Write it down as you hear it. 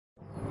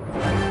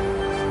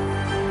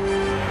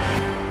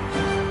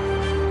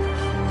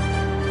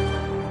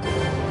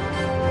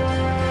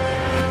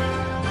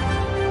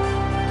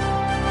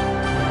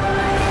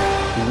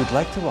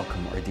I'd like to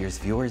welcome our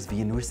dearest viewers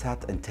via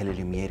Noorsat and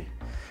Telelumiere,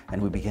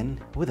 and we begin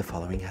with the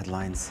following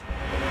headlines.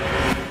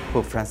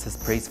 Pope Francis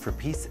prays for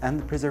peace and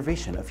the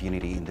preservation of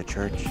unity in the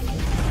Church.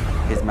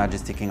 His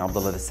Majesty King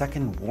Abdullah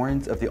II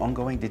warns of the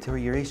ongoing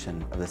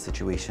deterioration of the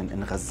situation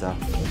in Gaza.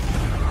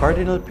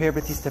 Cardinal Pier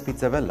Battista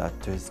Pizzabella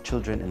to his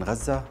children in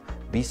Gaza,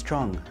 be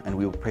strong and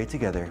we will pray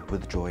together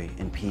with joy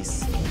and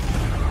peace.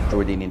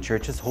 Jordanian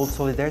churches hold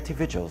solidarity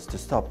vigils to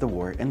stop the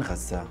war in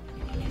Gaza.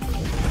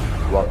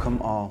 Welcome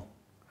all.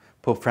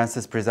 Pope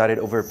Francis presided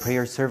over a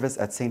prayer service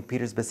at St.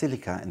 Peter's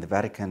Basilica in the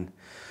Vatican,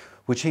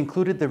 which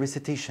included the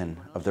recitation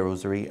of the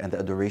Rosary and the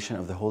adoration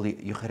of the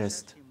Holy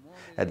Eucharist.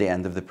 At the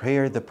end of the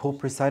prayer, the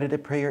Pope recited a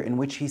prayer in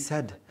which he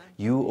said,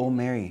 "You, O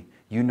Mary,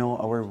 you know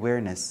our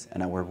weakness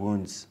and our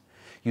wounds.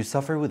 You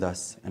suffer with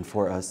us and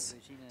for us,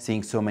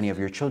 seeing so many of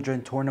your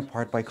children torn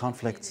apart by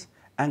conflicts,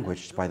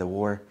 anguished by the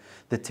war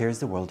that tears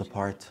the world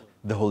apart."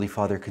 The Holy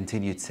Father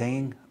continued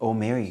saying, "O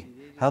Mary,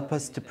 help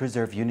us to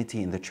preserve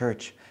unity in the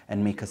Church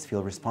and make us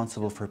feel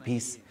responsible for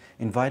peace,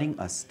 inviting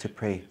us to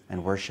pray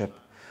and worship.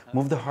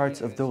 Move the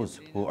hearts of those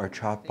who are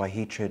trapped by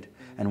hatred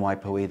and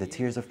wipe away the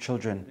tears of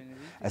children.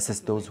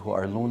 Assist those who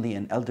are lonely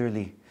and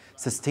elderly.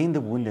 Sustain the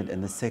wounded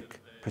and the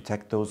sick.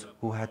 Protect those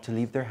who had to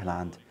leave their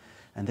land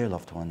and their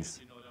loved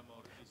ones."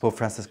 Pope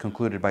Francis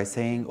concluded by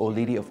saying, "O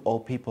Lady of all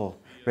people,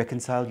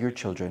 reconcile your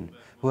children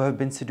who have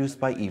been seduced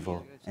by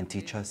evil and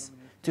teach us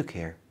to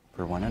care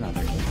for one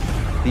another."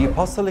 The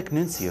Apostolic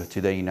Nuncio to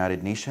the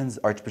United Nations,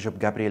 Archbishop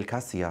Gabriel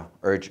Cassia,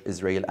 urged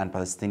Israel and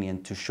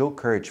Palestinians to show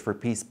courage for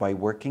peace by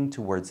working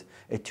towards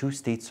a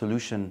two-state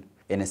solution.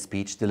 In a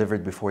speech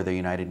delivered before the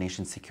United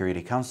Nations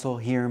Security Council,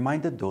 he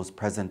reminded those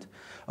present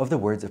of the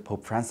words of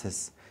Pope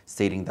Francis,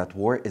 stating that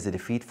war is a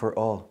defeat for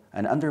all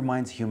and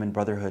undermines human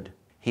brotherhood.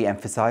 He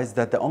emphasized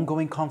that the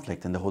ongoing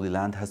conflict in the Holy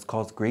Land has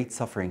caused great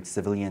suffering to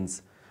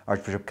civilians.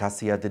 Archbishop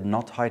Cassia did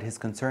not hide his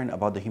concern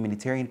about the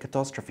humanitarian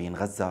catastrophe in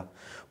Gaza,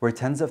 where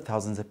tens of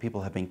thousands of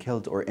people have been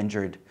killed or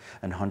injured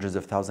and hundreds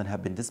of thousands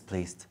have been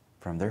displaced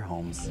from their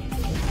homes.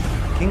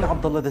 King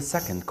Abdullah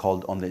II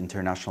called on the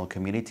international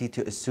community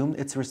to assume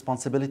its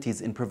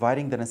responsibilities in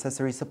providing the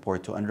necessary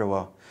support to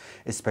UNRWA,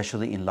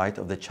 especially in light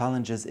of the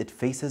challenges it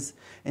faces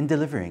in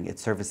delivering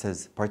its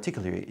services,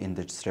 particularly in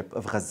the Strip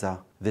of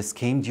Gaza. This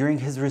came during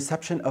his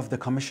reception of the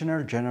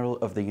Commissioner General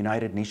of the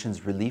United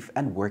Nations Relief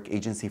and Work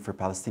Agency for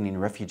Palestinian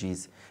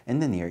Refugees in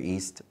the Near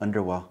East,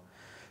 UNRWA,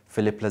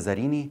 Philip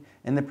Lazzarini,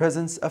 in the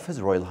presence of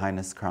His Royal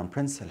Highness Crown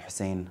Prince Al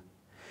Hussein.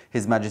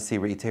 His Majesty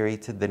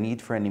reiterated the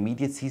need for an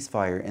immediate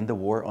ceasefire in the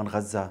war on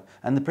Gaza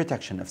and the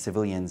protection of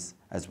civilians,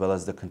 as well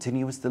as the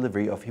continuous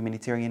delivery of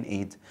humanitarian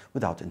aid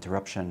without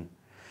interruption.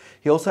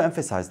 He also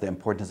emphasized the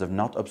importance of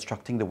not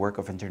obstructing the work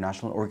of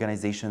international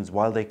organizations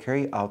while they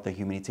carry out their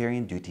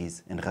humanitarian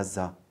duties in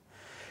Gaza.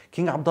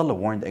 King Abdullah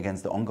warned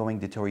against the ongoing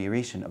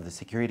deterioration of the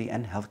security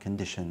and health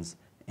conditions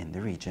in the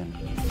region.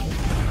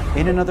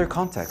 In another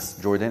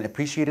context, Jordan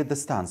appreciated the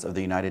stance of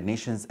the United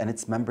Nations and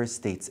its member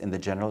states in the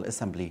General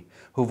Assembly,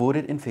 who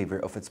voted in favor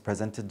of its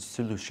presented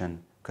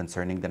solution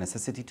concerning the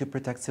necessity to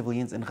protect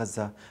civilians in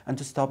Gaza and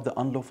to stop the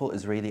unlawful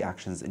Israeli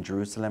actions in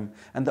Jerusalem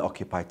and the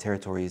occupied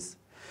territories.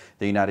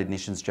 The United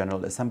Nations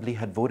General Assembly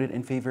had voted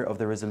in favor of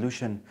the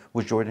resolution,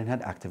 which Jordan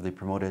had actively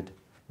promoted.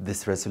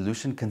 This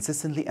resolution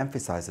consistently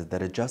emphasizes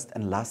that a just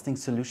and lasting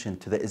solution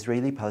to the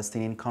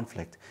Israeli-Palestinian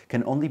conflict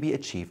can only be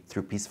achieved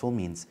through peaceful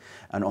means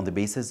and on the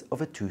basis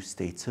of a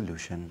two-state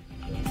solution.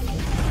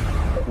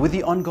 With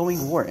the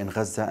ongoing war in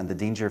Gaza and the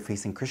danger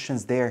facing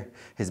Christians there,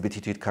 His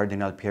Beatitude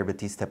Cardinal Pier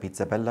Battista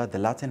Pizzabella, the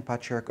Latin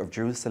Patriarch of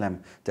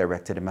Jerusalem,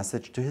 directed a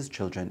message to his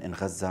children in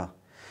Gaza.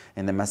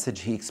 In the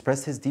message, he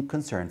expressed his deep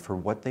concern for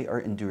what they are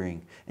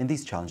enduring in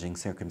these challenging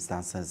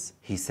circumstances.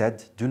 He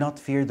said, "Do not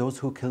fear those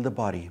who kill the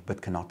body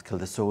but cannot kill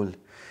the soul."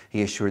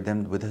 He assured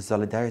them with his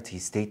solidarity,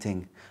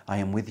 stating, "I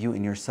am with you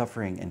in your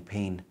suffering and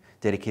pain,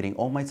 dedicating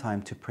all my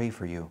time to pray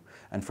for you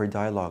and for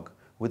dialogue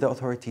with the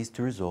authorities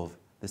to resolve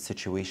the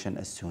situation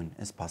as soon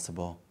as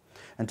possible,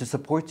 and to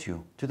support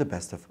you to the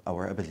best of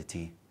our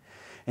ability."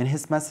 In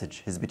his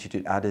message, His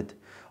Beatitude added,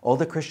 "All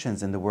the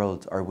Christians in the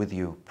world are with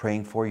you,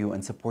 praying for you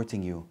and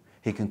supporting you."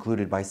 He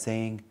concluded by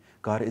saying,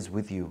 "God is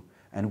with you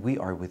and we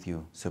are with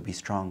you, so be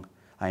strong.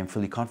 I am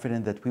fully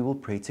confident that we will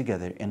pray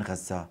together in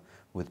Gaza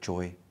with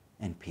joy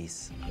and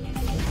peace."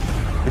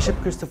 Bishop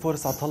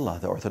Christophoros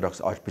Atallah, the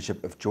Orthodox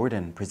Archbishop of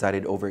Jordan,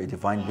 presided over a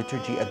divine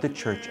liturgy at the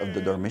Church of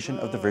the Dormition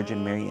of the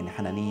Virgin Mary in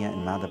Hananiah in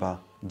Madaba.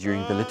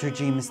 During the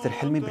liturgy, Mr.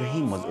 Hilmi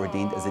Ibrahim was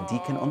ordained as a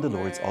deacon on the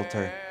Lord's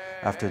altar.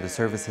 After the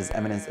service, His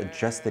Eminence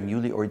addressed the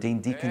newly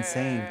ordained deacon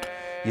saying,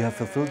 "You have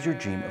fulfilled your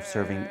dream of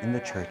serving in the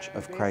Church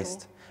of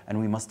Christ, and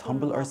we must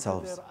humble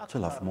ourselves to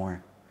love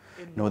more.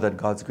 Know that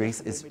God's grace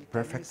is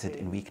perfected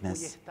in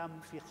weakness."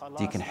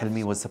 Deacon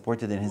Hilmi was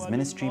supported in his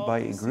ministry by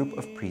a group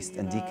of priests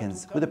and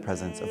deacons with the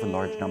presence of a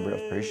large number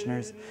of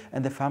parishioners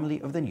and the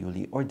family of the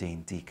newly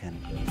ordained deacon.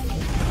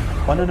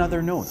 On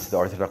another note, the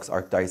Orthodox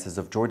Archdiocese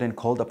of Jordan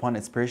called upon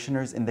its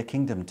parishioners in the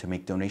kingdom to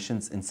make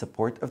donations in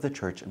support of the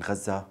Church in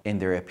Gaza. In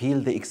their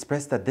appeal, they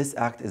expressed that this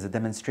act is a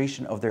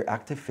demonstration of their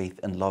active faith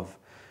and love,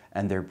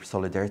 and their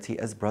solidarity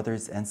as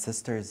brothers and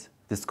sisters.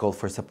 This call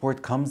for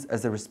support comes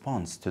as a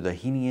response to the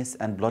heinous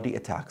and bloody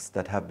attacks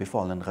that have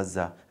befallen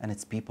Gaza and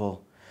its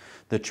people.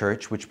 The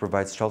church, which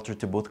provides shelter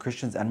to both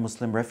Christians and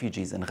Muslim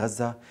refugees in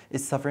Gaza,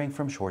 is suffering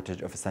from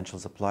shortage of essential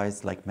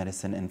supplies like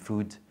medicine and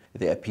food.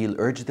 The appeal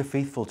urged the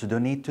faithful to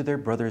donate to their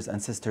brothers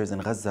and sisters in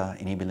Gaza,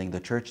 enabling the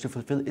church to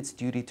fulfill its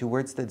duty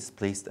towards the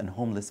displaced and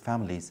homeless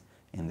families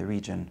in the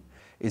region.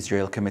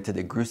 Israel committed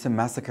a gruesome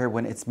massacre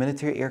when its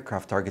military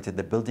aircraft targeted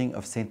the building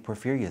of St.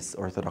 Porphyrius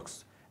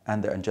Orthodox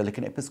and the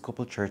Anglican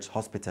Episcopal Church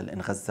Hospital in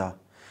Gaza.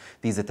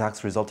 These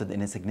attacks resulted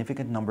in a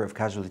significant number of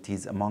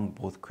casualties among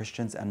both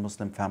Christians and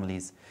Muslim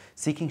families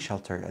seeking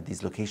shelter at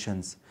these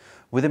locations,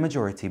 with the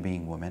majority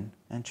being women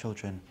and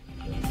children.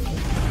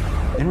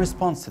 In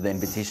response to the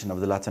invitation of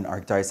the Latin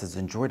Archdiocese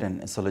in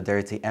Jordan, a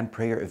solidarity and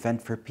prayer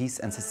event for peace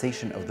and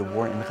cessation of the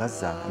war in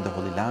Gaza and the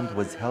Holy Land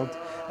was held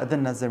at the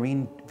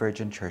Nazarene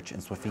Virgin Church in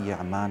Sofia,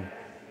 Amman.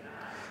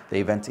 The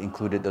event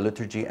included a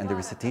liturgy and the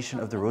recitation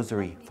of the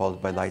Rosary,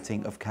 followed by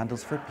lighting of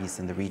candles for peace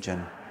in the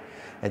region.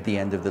 At the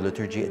end of the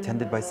liturgy,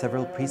 attended by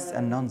several priests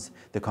and nuns,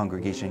 the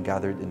congregation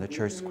gathered in the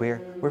church square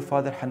where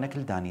Father Hanna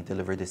Kildani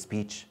delivered a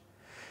speech.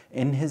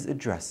 In his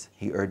address,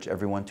 he urged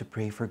everyone to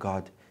pray for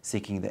God,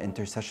 seeking the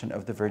intercession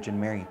of the Virgin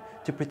Mary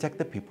to protect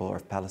the people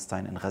of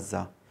Palestine and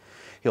Gaza.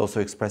 He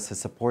also expressed his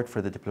support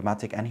for the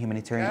diplomatic and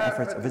humanitarian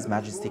efforts of His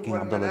Majesty King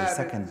Abdullah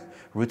II,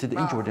 rooted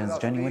in Jordan's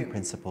genuine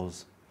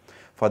principles.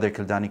 Father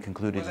Kildani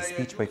concluded his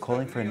speech by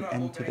calling for an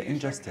end to the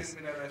injustice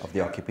of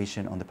the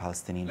occupation on the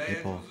Palestinian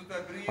people.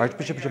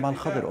 Archbishop Jamal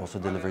Khadr also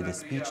delivered a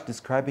speech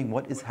describing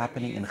what is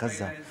happening in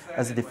Gaza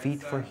as a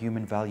defeat for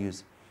human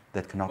values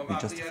that cannot be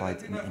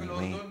justified in any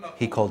way.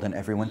 He called on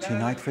everyone to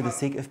unite for the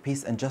sake of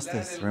peace and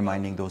justice,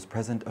 reminding those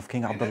present of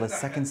King Abdullah's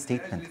second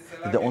statement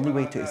that the only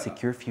way to a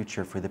secure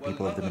future for the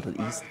people of the Middle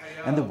East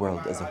and the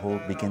world as a whole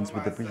begins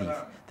with the belief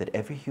that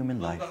every human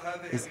life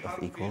is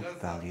of equal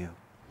value.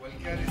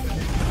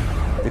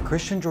 The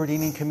Christian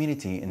Jordanian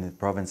community in the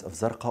province of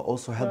Zarqa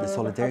also held a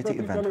solidarity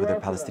event with their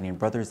Palestinian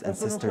brothers and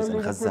sisters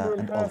in Gaza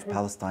and all of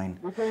Palestine.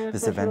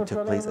 This event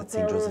took place at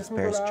St. Joseph's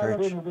Parish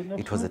Church.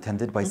 It was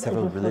attended by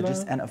several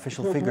religious and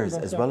official figures,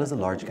 as well as a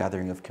large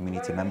gathering of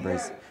community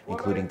members,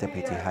 including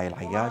Deputy Hayal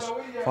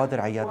Ayyash, Father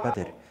Ayad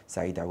Badr,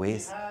 Saeed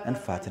Awais, and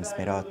Fatin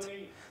Smirat.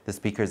 The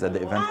speakers at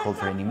the event called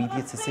for an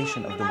immediate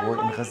cessation of the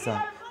war in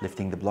Gaza,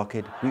 lifting the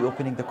blockade,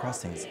 reopening the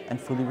crossings, and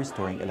fully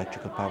restoring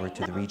electrical power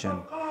to the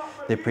region.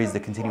 They praised the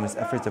continuous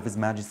efforts of His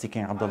Majesty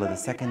King Abdullah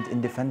II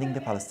in defending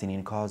the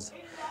Palestinian cause.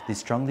 They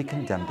strongly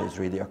condemned the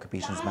Israeli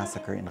occupation's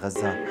massacre in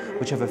Gaza,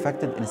 which have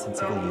affected innocent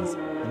civilians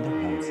in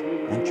their homes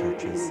and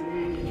churches.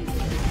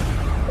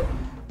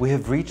 We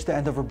have reached the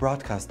end of our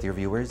broadcast, dear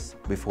viewers.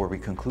 Before we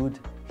conclude,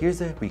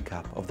 here's a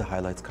recap of the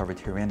highlights covered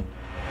herein.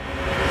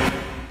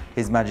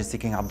 His Majesty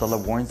King Abdullah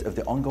warns of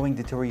the ongoing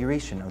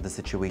deterioration of the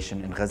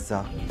situation in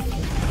Gaza.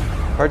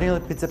 Cardinal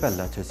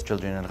Pizzabella to his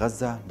children in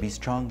Gaza, be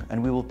strong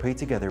and we will pray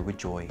together with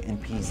joy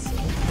and peace.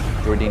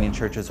 Jordanian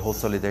churches hold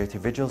solidarity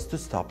vigils to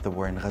stop the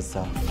war in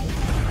Gaza.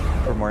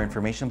 For more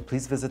information,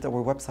 please visit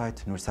our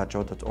website,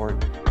 noorsatjo.org.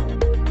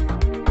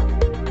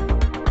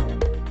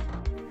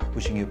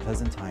 Wishing you a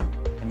pleasant time,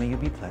 and may you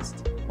be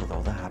blessed with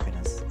all the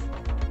happiness.